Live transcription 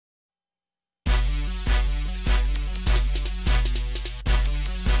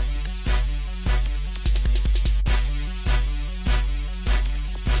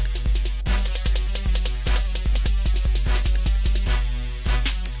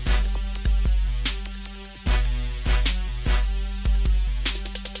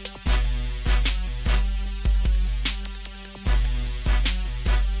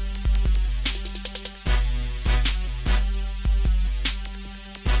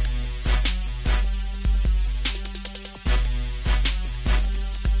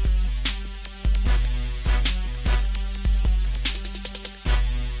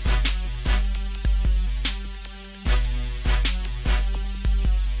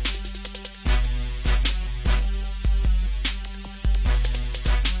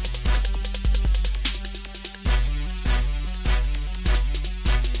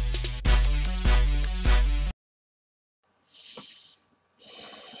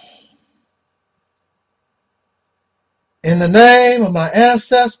In the name of my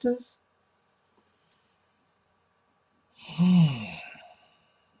ancestors,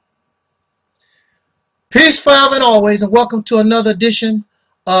 peace forever and always, and welcome to another edition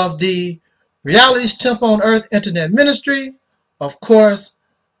of the Reality's Temple on Earth Internet Ministry. Of course,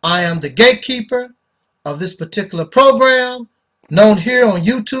 I am the gatekeeper of this particular program, known here on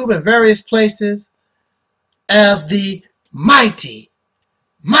YouTube and various places as the mighty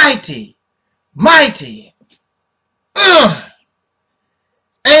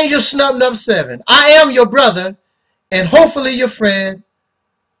Angel Snub Nub 7. I am your brother and hopefully your friend,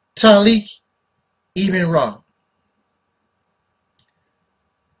 Taalik Ibn'rad.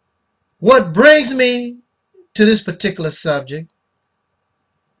 What brings me to this particular subject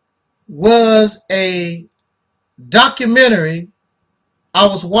was a documentary I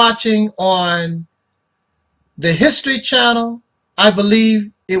was watching on the History Channel, I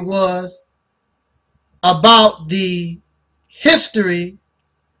believe it was, about the history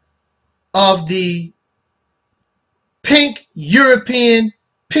of the pink European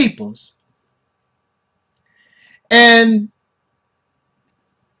peoples. And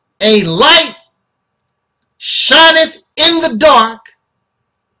a light shineth in the dark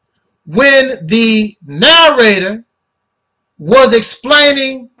when the narrator was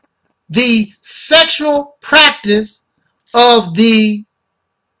explaining the sexual practice of the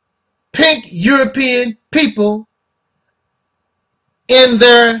pink European people in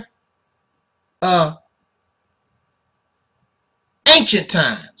their ancient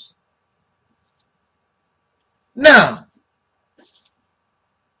times. Now,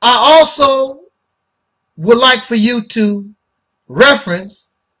 I also would like for you to reference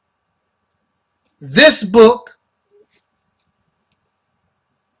this book.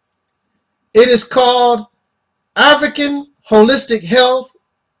 It is called African Holistic Health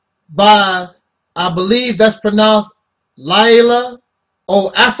by, I believe that's pronounced Layla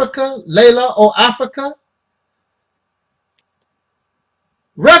O Africa.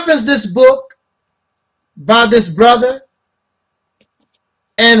 Reference this book by this brother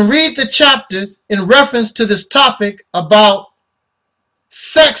and read the chapters in reference to this topic about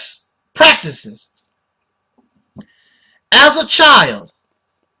sex practices. As a child,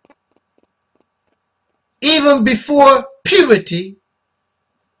 even before puberty,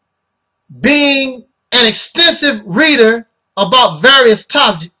 being an extensive reader about various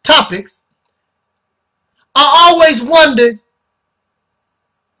topics, I always wondered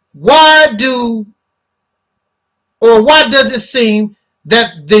why does it seem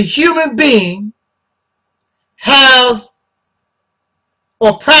that the human being has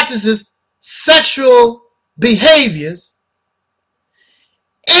or practices sexual behaviors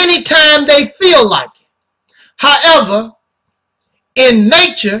anytime they feel like it. However, in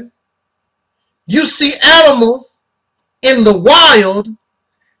nature, you see animals in the wild.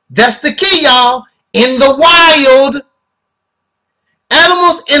 That's the key, y'all. In the wild.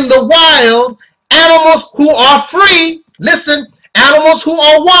 Animals in the wild, animals who are free. Listen, animals who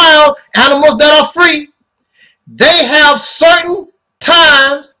are wild, animals that are free, they have certain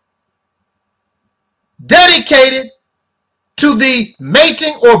times dedicated to the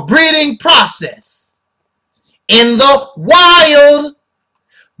mating or breeding process. In the wild,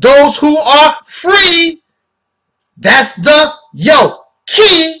 those who are free, that's the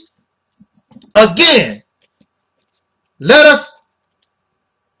key. Again, let us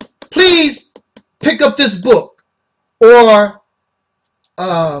please pick up this book or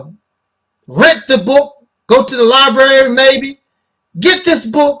rent the book, go to the library maybe, get this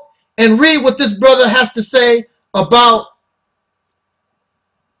book and read what this brother has to say about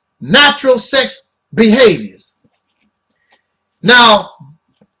natural sex behaviors. Now,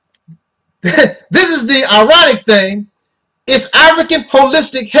 this is the ironic thing. It's African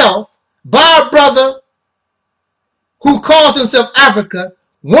Holistic Health by a brother who calls himself Africa.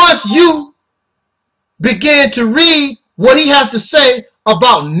 Once you begin to read what he has to say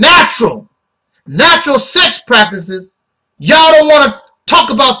about natural sex practices, y'all don't want to talk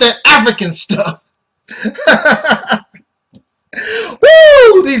about that African stuff.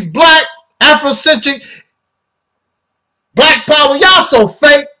 Woo! These black, Afrocentric, black power, y'all so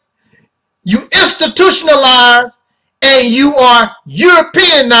fake. You institutionalized and you are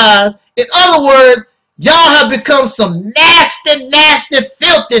Europeanized. In other words, y'all have become some nasty,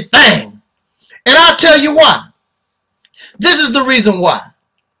 filthy things. And I'll tell you why. This is the reason why.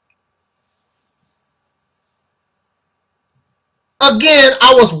 Again,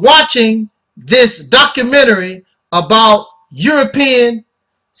 I was watching this documentary about European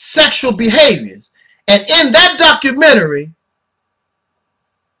sexual behaviors. And in that documentary,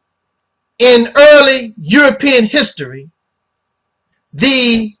 in early European history,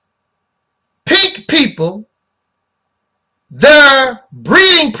 the pink people, their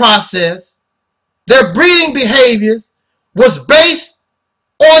breeding process, their breeding behaviors was based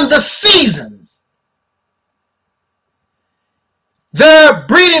on the seasons. Their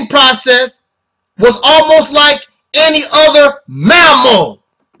breeding process was almost like any other mammal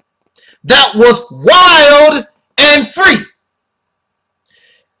that was wild and free.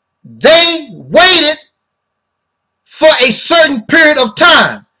 They waited for a certain period of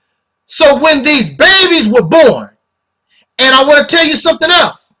time. So when these babies were born, and I want to tell you something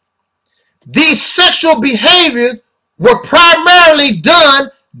else, these sexual behaviors were primarily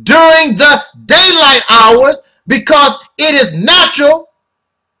done during the daylight hours because it is natural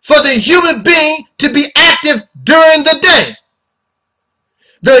for the human being to be active during the day.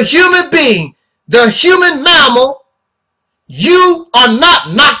 The human being, the human mammal, you are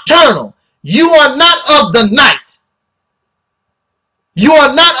not nocturnal. You are not of the night. You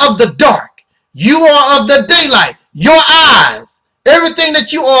are not of the dark. You are of the daylight. Your eyes, everything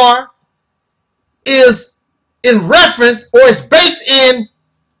that you are is in reference or is based in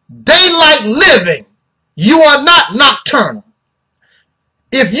daylight living. You are not nocturnal.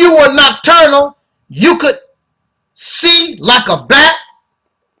 If you were nocturnal, you could see like a bat.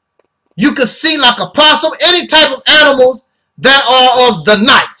 You could see like a possum, any type of animals that are of the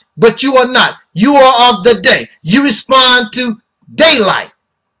night. But you are not. You are of the day. You respond to daylight.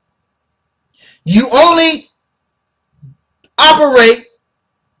 You only operate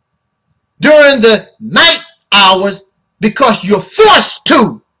during the night hours because you're forced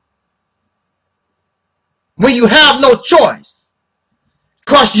to. When you have no choice.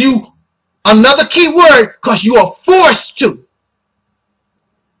 Because you, another key word, because you are forced to.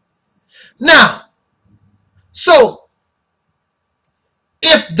 Now, so,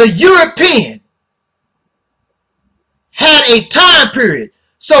 if the European had a time period,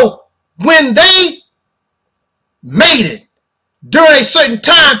 so when they mated during a certain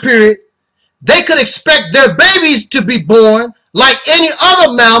time period, they could expect their babies to be born like any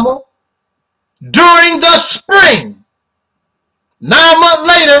other mammal during the spring. 9 months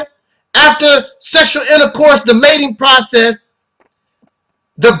later, after sexual intercourse, the mating process,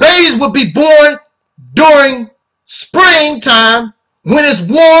 the babies would be born during springtime when it's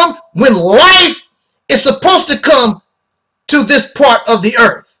warm, when life is supposed to come to this part of the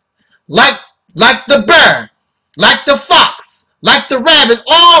earth. Like the bear, like the fox, like the rabbit,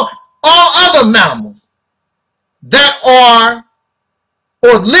 all other mammals that are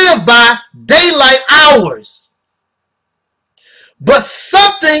or live by daylight hours. But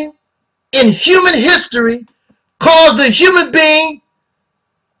something in human history caused the human being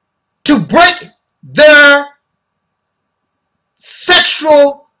to break their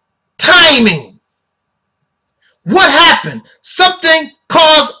sexual timing. What happened? Something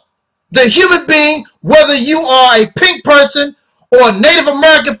caused the human being, whether you are a pink person or a Native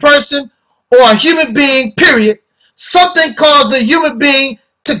American person or a human being, period, something caused the human being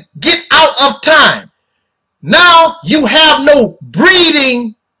to get out of time. Now you have no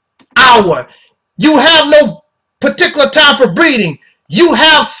breeding hour. You have no particular time for breeding. You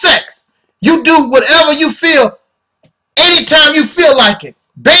have sex. You do whatever you feel, anytime you feel like it.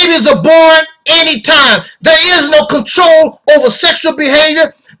 Babies are born anytime. There is no control over sexual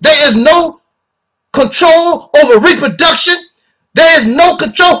behavior. There is no control over reproduction. There is no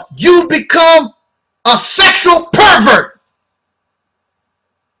control. You become a sexual pervert.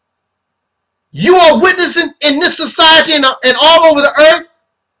 You are witnessing in this society and all over the earth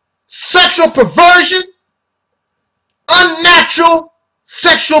sexual perversion, unnatural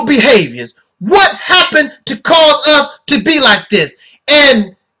sexual behaviors. What happened to cause us to be like this?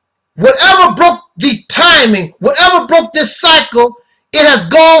 And whatever broke the timing, whatever broke this cycle, it has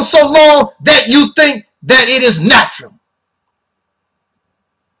gone so long that you think that it is natural.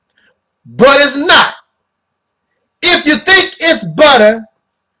 But it's not. If you think it's butter,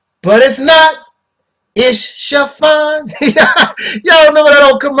 but it's not, it's chiffon. Y'all remember that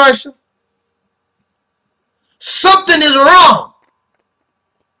old commercial? Something is wrong.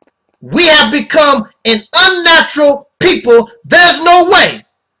 We have become an unnatural people. There's no way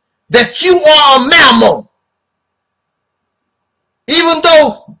that you are a mammal. Even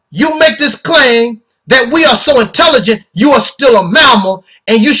though you make this claim that we are so intelligent, you are still a mammal,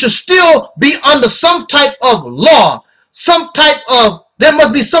 and you should still be under some type of law, there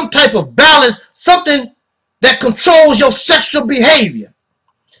must be some type of balance, something that controls your sexual behavior.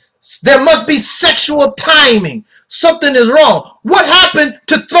 There must be sexual timing. Something is wrong. What happened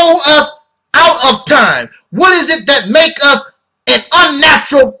to throw us out of time? What is it that makes us an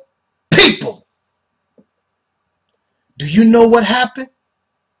unnatural people. Do you know what happened?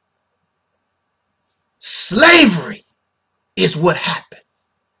 Slavery is what happened.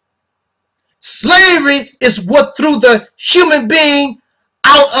 Slavery is what threw the human being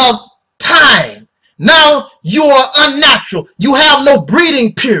out of time. Now you are unnatural. You have no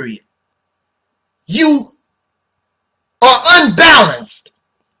breeding period. You are unbalanced.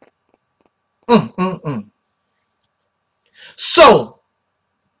 So,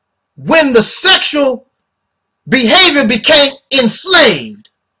 when the sexual behavior became enslaved,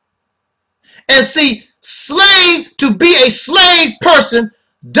 and see, to be a slave person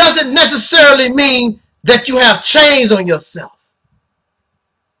doesn't necessarily mean that you have chains on yourself.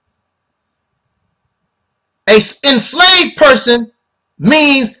 An enslaved person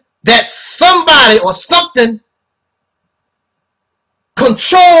means that somebody or something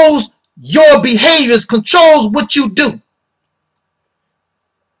controls your behaviors, controls what you do.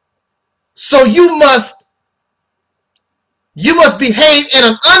 So you must behave in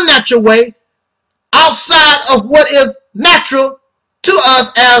an unnatural way outside of what is natural to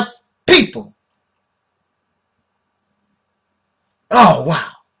us as people. Oh,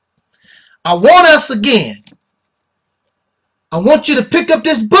 wow. I want us again. I want you to pick up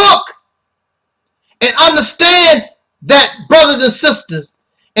this book and understand that, brothers and sisters,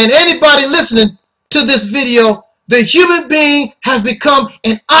 and anybody listening to this video, the human being has become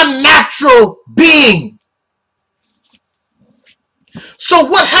an unnatural being. So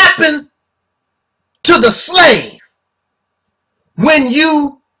what happens to the slave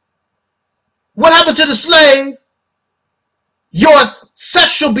what happens to the slave? Your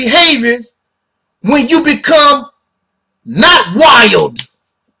sexual behaviors, when you become not wild,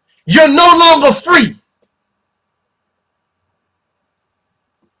 you're no longer free.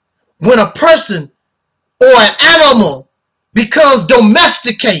 When a person or an animal becomes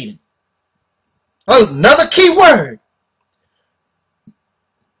domesticated, another key word,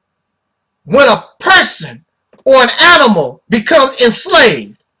 when a person or an animal becomes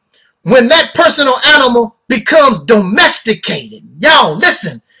enslaved, when that person or animal becomes domesticated. Y'all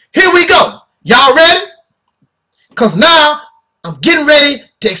listen, here we go. Y'all ready? Because now I'm getting ready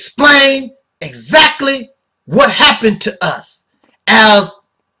to explain exactly what happened to us as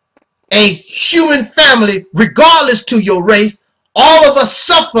a human family, regardless to your race. All of us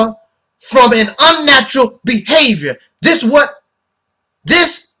suffer from an unnatural behavior. This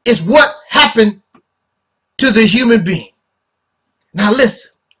is what happened to the human being. Now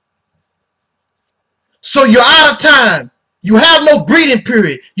listen. So you're out of time. You have no breeding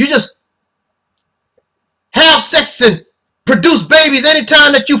period. You just have sex and produce babies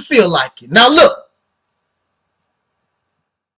anytime that you feel like it. Now look.